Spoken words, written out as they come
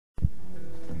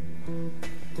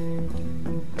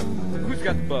Who's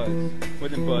got the buzz? Where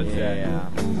them buzz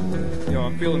at? Yo,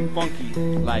 I'm feeling funky.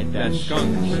 Like that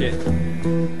skunk shit.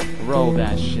 Roll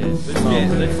that shit.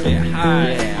 Let's get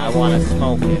high. Yeah, I wanna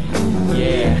smoke it.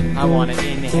 Yeah, I wanna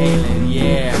inhale it.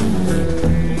 Yeah.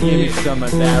 Give me some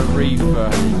of that reefer.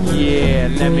 Yeah,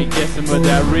 let me get some of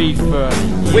that reefer.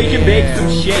 Yeah. Wake and bake some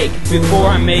shake before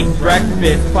I make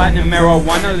breakfast. Platinum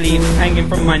marijuana leaves hanging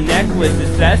from my necklace. The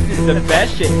zest is the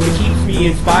best shit. It keeps me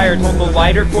inspired. Hold the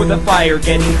lighter for the fire.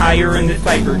 Getting higher in the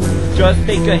cipher. Just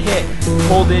take a hit.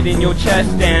 Hold it in your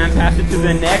chest and pass it to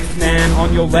the next man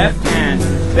on your left hand.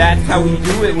 That's how we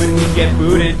do it when we get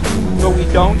booted. So we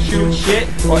don't shoot shit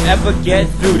or ever get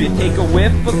zooted. Take a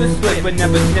whiff of the split but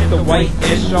never sniff the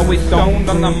white-ish. Always stoned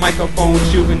on the microphone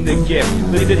shooting the gift.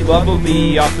 Lifted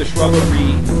bubbly off the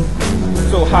shrubbery.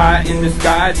 So high in the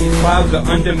sky, these clouds are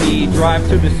under me. Drive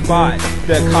to the spot,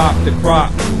 the cop, the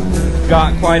crop.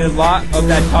 Got quite a lot of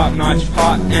that top-notch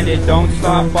pot, and it don't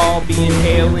stop. I'll be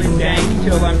inhaling dank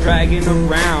till I'm dragging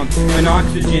around an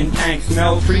oxygen tank.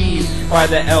 Smell trees by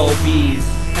the LBs,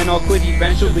 and I'll quit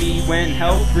eventually when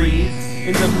hell frees.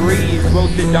 In the breeze,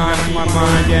 roasted dime in my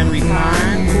mind and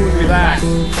recline, relax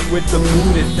with the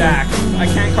Buddhist acts. I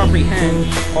can't comprehend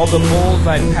all the bowls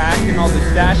I've packed and all the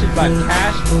stashes I've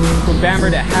cashed from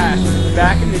Bammer to hash.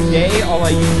 Back in the day, all I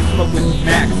used to smoke was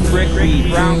smacks, brick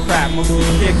weed, brown crap, mostly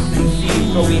sticks and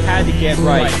seeds, so we had to get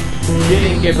right.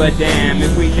 Didn't give a damn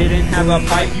if we didn't have a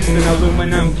pipe, used an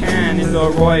aluminum can in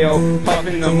the Royal,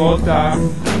 puffing the mota.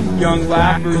 Young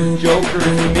laughers, jokers,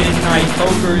 midnight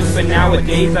tokers, but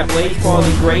nowadays I blaze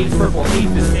quality grades, purple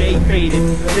haze to stay faded,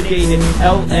 sedated,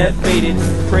 elevated.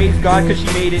 Praise God 'cause she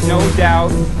made it, no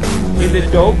doubt. In the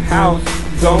dope house,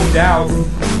 zoned out.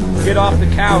 Get off the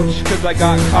couch 'cause I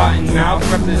got cotton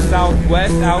mouth. Rep the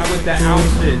Southwest out with the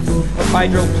ounces of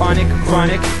hydroponic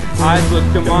chronic. Eyes look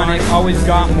demonic, always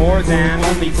got more than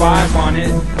only 5 on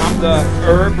it. I'm the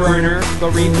herb burner, the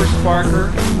reaper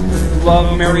sparker.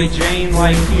 Love Mary Jane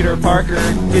like Peter Parker.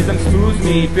 Ism smooths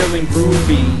me, feeling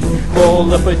groovy.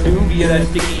 Roll up a doobie, that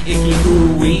sticky, icky,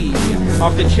 ooh-wee.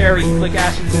 Off the cherry, flick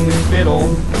ashes in the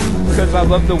spittle. 'Cause I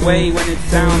love the way when it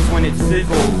sounds, when it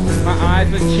sizzles. My eyes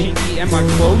are chinky and my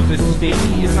clothes are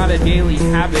sticky. It's not a daily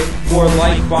habit, more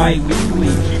like bi-weekly.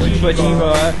 Jiva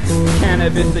jiva,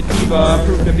 cannabis sativa,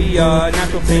 proved to be a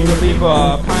natural pain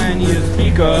reliever. Pioneer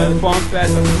speaker, bombs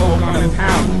fast and smoke on a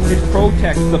pound. It's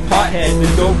Protext, the pothead, the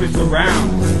dopest around.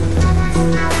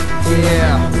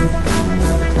 Yeah.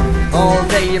 All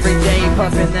day, every day,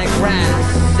 puffing that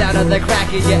grass out of the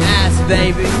crack of your ass,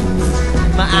 baby.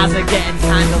 My eyes are getting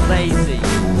kinda lazy,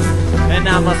 and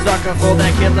I'm a sucker for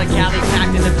that killer Cali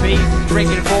packed in the beast.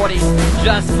 Drinking 40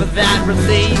 just for that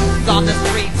release. On the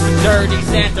streets of dirty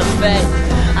Santa Fe,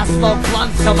 I smoke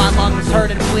blunts till my lungs hurt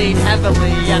and bleed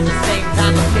heavily. At the same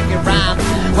time I'm kicking rhymes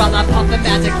while I pump the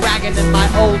Magic Dragon in my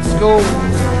old school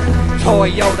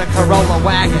Toyota Corolla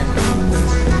wagon,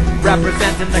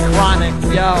 representing the chronic,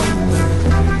 yo.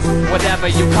 Whatever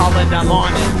you call it, I'm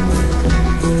on it.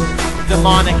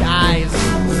 Demonic eyes,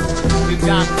 we've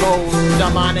got those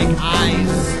demonic eyes.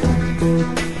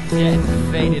 Getting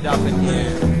faded up in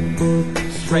here,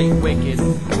 straight wicked,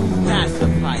 pass the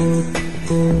pipe.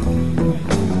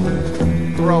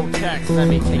 Protext, let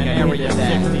me take an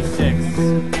Area66.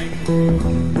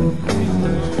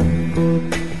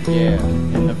 Yeah,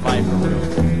 in the Viper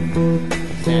room,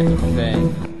 Santa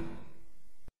Fe.